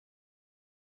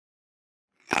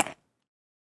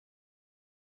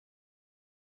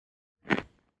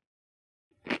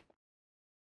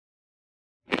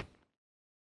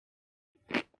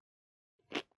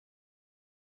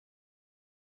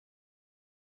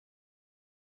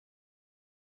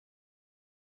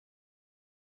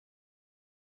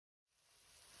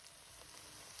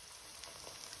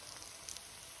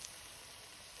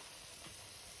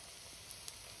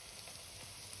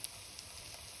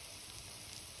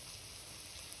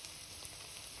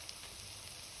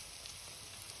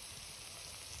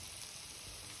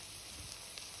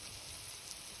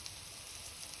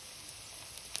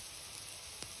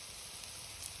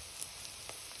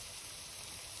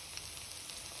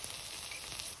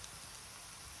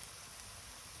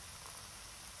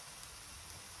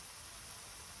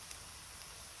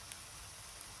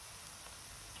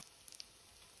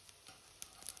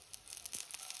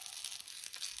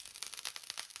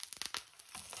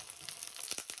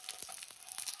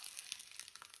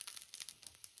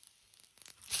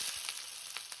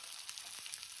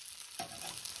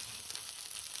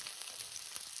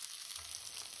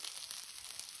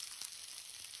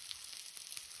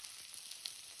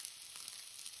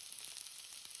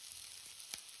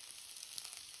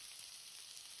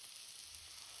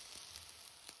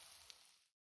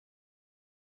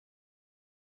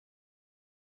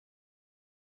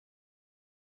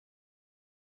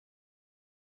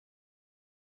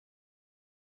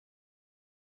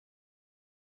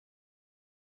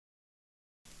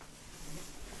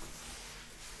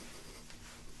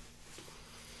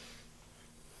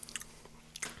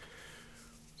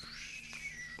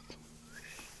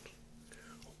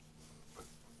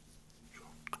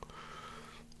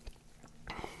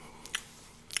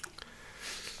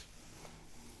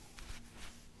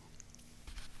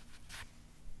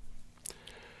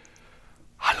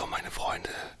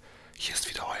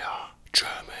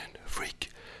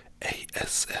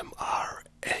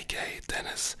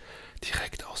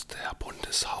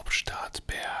Bundeshauptstadt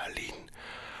Berlin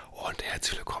und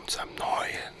herzlich willkommen zu einem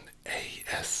neuen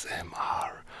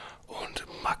ASMR und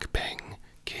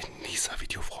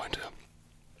Mukbang-Genießer-Video, Freunde.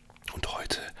 Und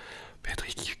heute wird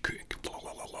richtig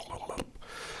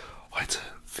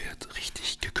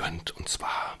gegönnt, und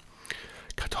zwar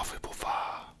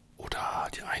Kartoffelpuffer oder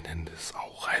die einen nennen es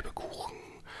auch Reibekuchen,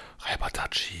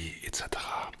 Reibatatschi etc.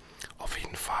 Auf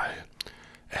jeden Fall,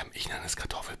 ich nenne es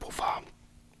Kartoffelpuffer.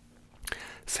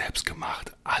 Selbst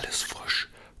gemacht, alles frisch,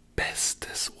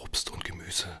 bestes Obst und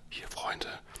Gemüse hier,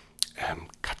 Freunde.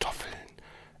 Kartoffeln,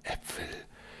 Äpfel,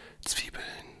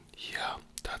 Zwiebeln, hier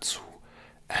dazu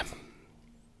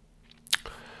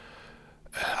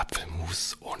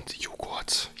Apfelmus und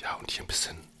Joghurt, ja, und hier ein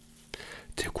bisschen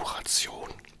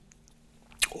Dekoration.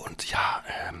 Und ja,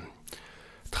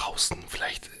 draußen,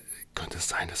 vielleicht könnte es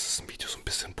sein, dass es im Video so ein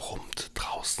bisschen brummt.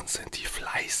 Draußen sind die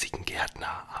fleißigen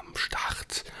Gärtner am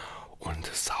Start und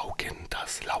saugen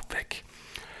das Laub weg.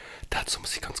 Dazu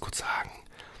muss ich ganz kurz sagen,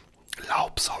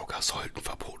 Laubsauger sollten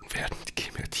verboten werden. Die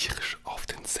gehen mir tierisch auf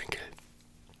den Senkel.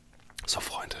 So,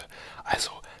 Freunde,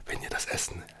 also, wenn ihr das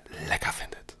Essen lecker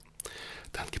findet,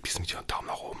 dann gebt diesem Video einen Daumen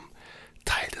nach oben.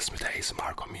 Teilt es mit der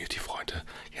ASMR-Community, Freunde.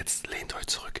 Jetzt lehnt euch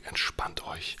zurück, entspannt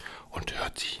euch und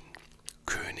hört den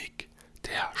König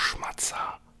der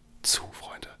Schmatzer zu,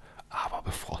 Freunde. Aber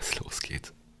bevor es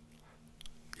losgeht,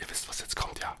 ihr wisst, was jetzt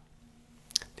kommt, ja?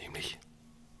 Nämlich,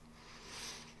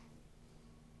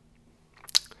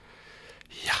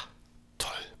 ja,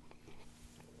 toll.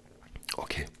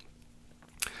 Okay,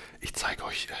 ich zeige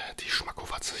euch die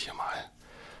Schmackofatze hier mal.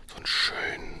 So einen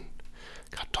schönen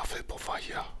Kartoffelpuffer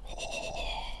hier.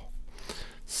 Oh.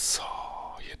 So,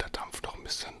 hier der Dampf noch ein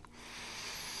bisschen.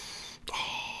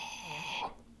 Oh.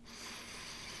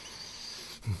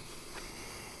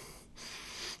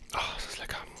 Ach, das ist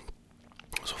lecker.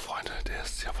 So, Freunde, der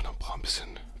ist ja von der ein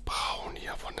bisschen braun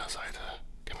hier von der Seite.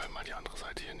 Können wir mal die andere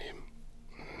Seite hier nehmen.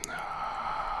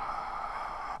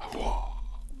 Wow.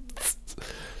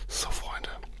 So,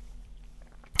 Freunde.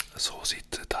 So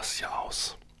sieht das hier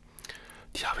aus.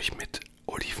 Die habe ich mit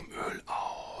Olivenöl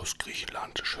aus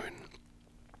Griechenland schön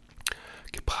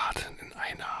gebraten in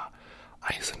einer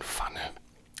Eisenpfanne.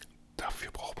 Da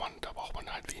braucht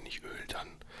man halt wenig Öl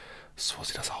dann. So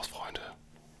sieht das aus, Freunde.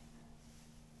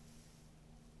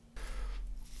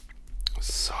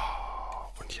 So,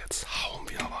 und jetzt hauen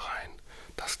wir aber rein.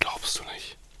 Das glaubst du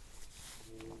nicht.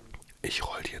 Ich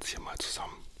roll die jetzt hier mal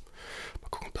zusammen. Mal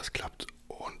gucken, ob das klappt.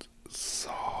 Und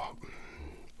so.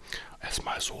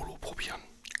 Erstmal solo probieren.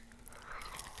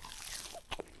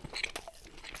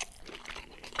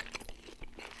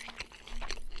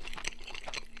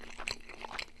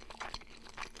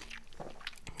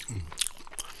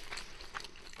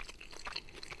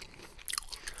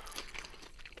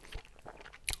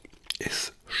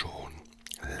 Ist schon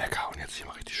lecker. Und jetzt hier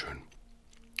mal richtig schön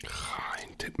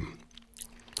reintippen.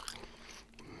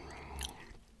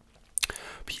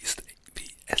 Wie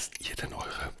esst ihr denn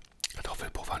eure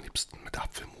Kartoffelpuffer am liebsten? Mit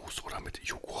Apfelmus oder mit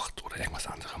Joghurt oder irgendwas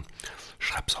anderem?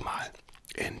 Schreibt's doch mal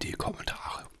in die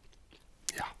Kommentare.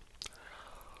 Ja.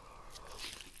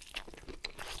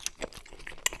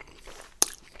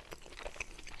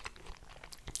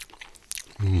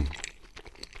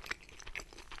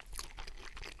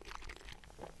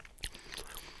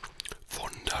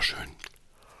 Wunderschön.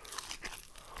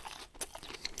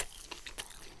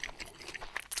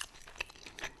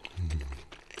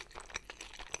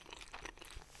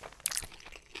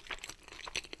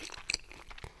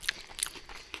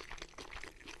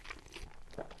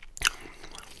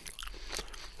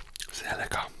 Sehr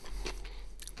lecker.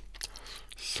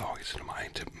 So, jetzt nochmal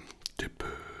eintippen.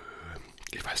 Tippe.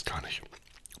 Ich weiß gar nicht.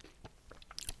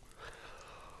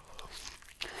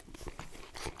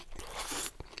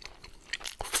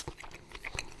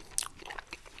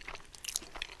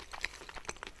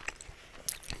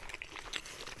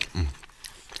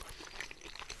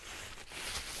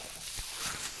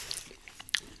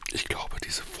 Ich glaube,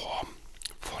 diese Form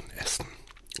von Essen,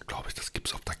 das gibt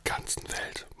es auf der ganzen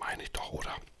Welt, meine ich doch,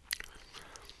 oder?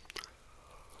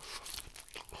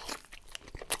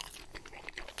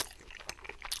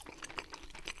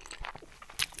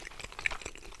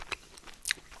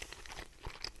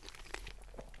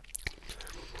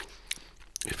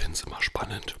 Ich finde es immer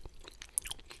spannend,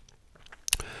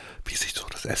 wie sich so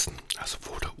das Essen, also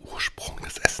wo der Ursprung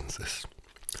des Essens ist.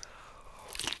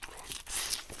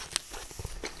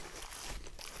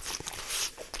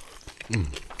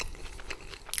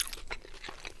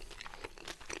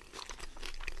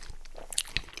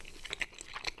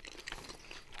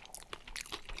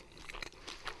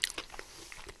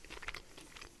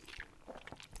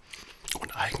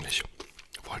 Und eigentlich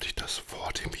wollte sollte ich das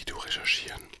vor dem Video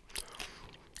recherchieren.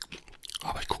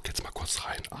 Aber ich gucke jetzt mal kurz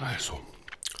rein. Also,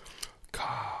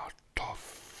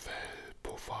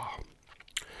 Kartoffelpuffer.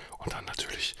 Und dann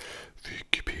natürlich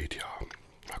Wikipedia.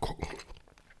 Mal gucken,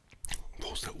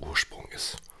 wo es der Ursprung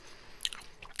ist.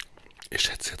 Ich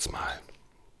schätze jetzt mal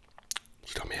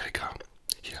Südamerika.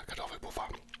 Hier, Kartoffelpuffer.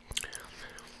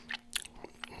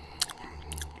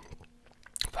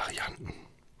 Varianten.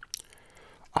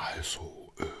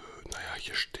 Also, naja,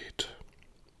 hier steht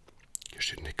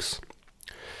nichts.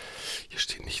 Hier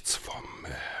steht nichts vom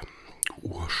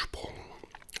Ursprung.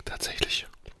 Tatsächlich.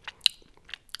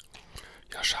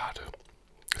 Ja, schade.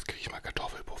 Jetzt kriege ich mal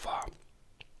Kartoffelpuffer.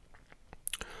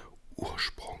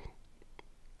 Ursprung.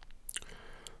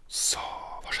 So,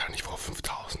 wahrscheinlich vor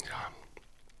 5000 Jahren.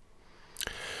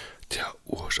 Hier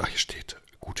steht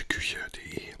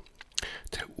guteküche.de.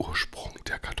 Der Ursprung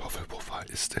der Kartoffelpuffer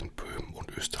ist in Böhmen und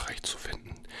Österreich zu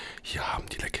finden. Hier haben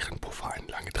die leckeren Puffer eine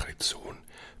lange Tradition,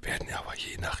 werden aber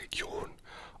je nach Region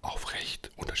auf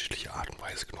recht unterschiedliche Art und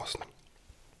Weise genossen.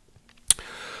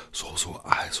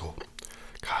 Also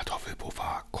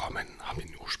Kartoffelpuffer haben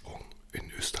den Ursprung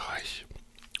in Österreich.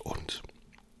 Und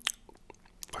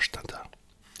was stand da?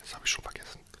 Das habe ich schon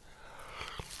vergessen.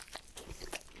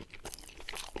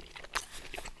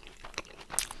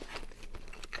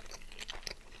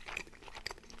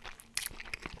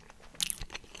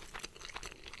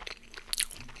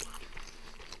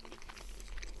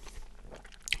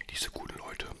 Diese guten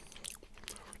Leute.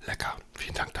 Lecker.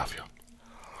 Vielen Dank dafür.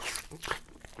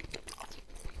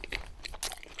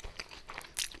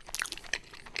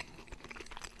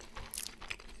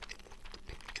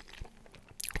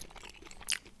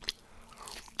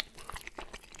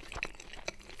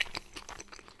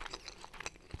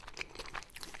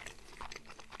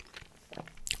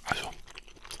 Also,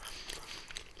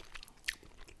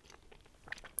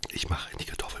 ich mache in die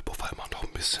Kartoffelpuffer immer noch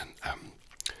ein bisschen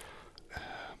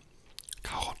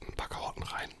ein paar Karotten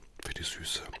rein für die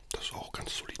Süße. Das ist auch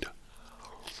ganz solide.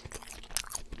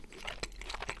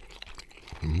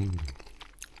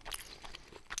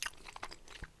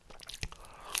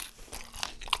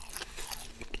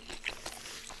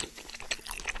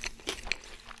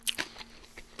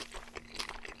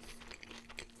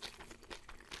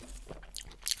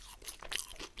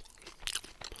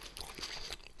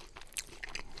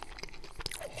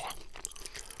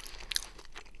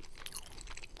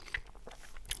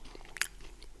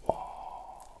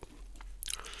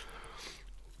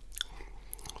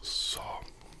 So,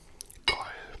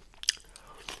 geil.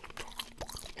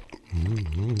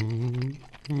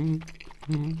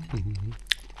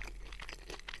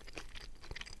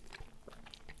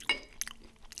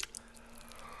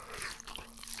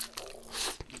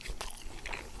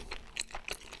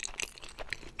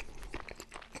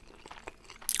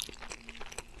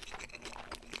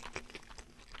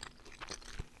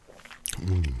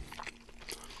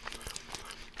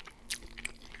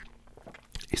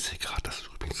 Ich sehe gerade, das ist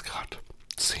übrigens gerade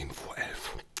 10 vor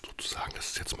 11 sozusagen. Das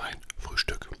ist jetzt mein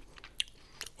Frühstück.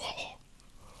 Oh.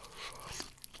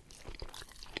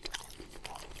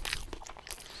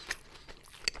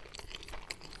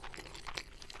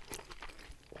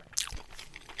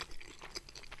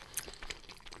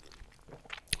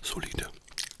 Solide.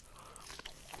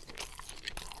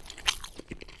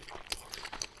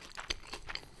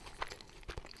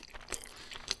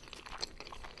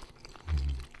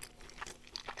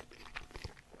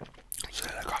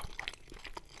 Sehr lecker.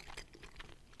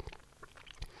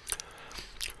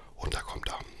 Und da kommt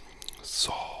er.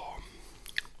 So.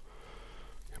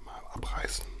 Hier mal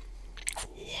abreißen.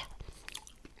 Oh.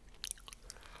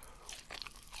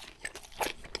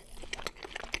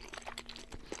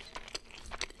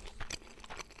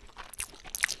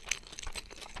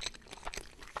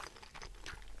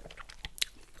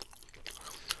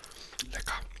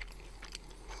 Lecker.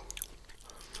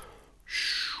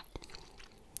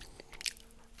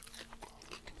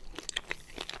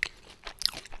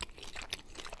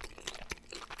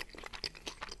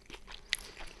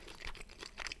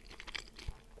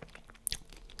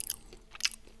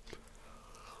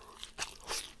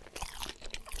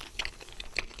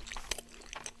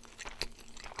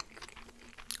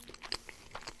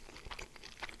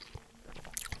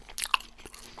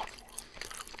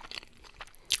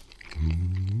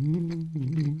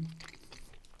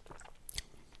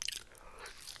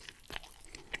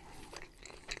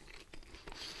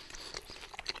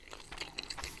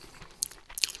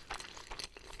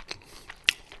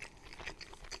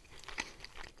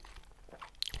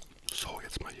 So,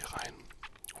 jetzt mal hier rein.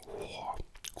 Oh,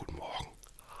 guten Morgen.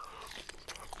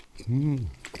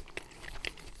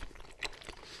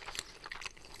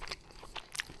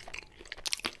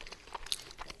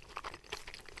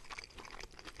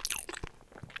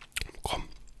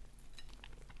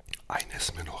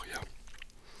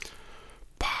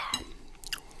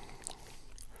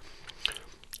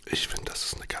 Ich finde, das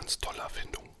ist eine ganz tolle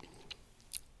Erfindung.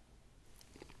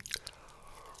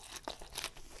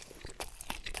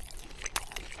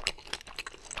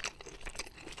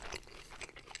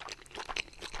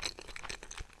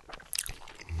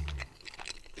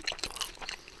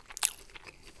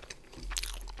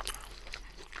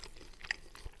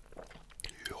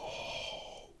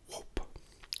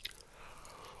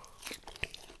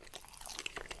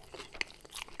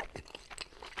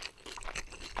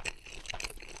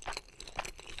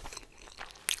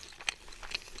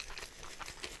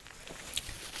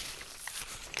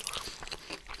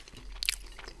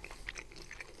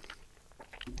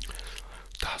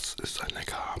 Das ist ein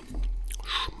lecker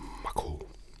Schmacko.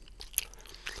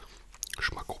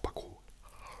 Schmacko-Backo.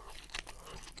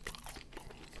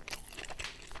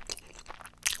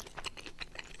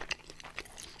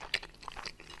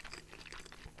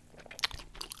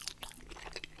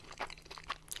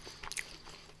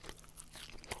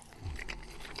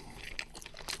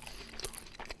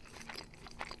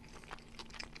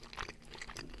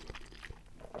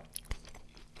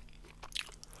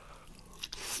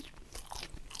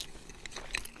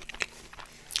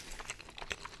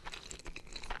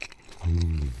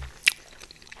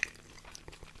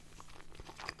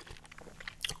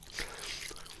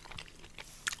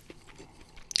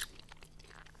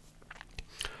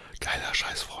 Geiler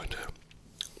Scheiß, Freunde.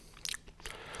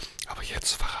 Aber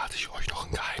jetzt verrate ich euch noch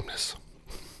ein Geheimnis.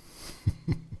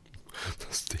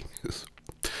 Das Ding ist,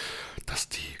 dass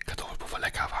die Kartoffelpuffer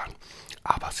lecker waren,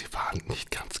 aber sie waren nicht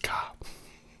ganz gar.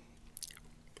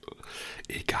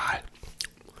 Egal.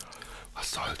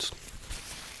 Was soll's.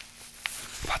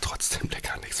 War trotzdem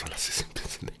lecker, nicht so, lasse ich sie ein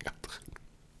bisschen länger drin.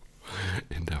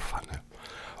 In der Pfanne.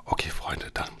 Okay,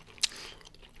 Freunde, dann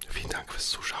vielen Dank fürs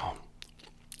Zuschauen.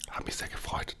 Hat mich sehr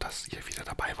gefreut, dass ihr wieder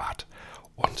dabei wart.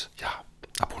 Und ja,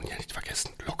 abonnieren nicht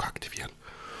vergessen, Glocke aktivieren.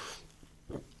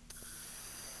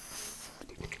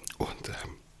 Und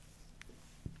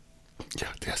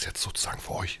ja, der ist jetzt sozusagen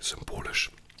für euch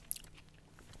symbolisch.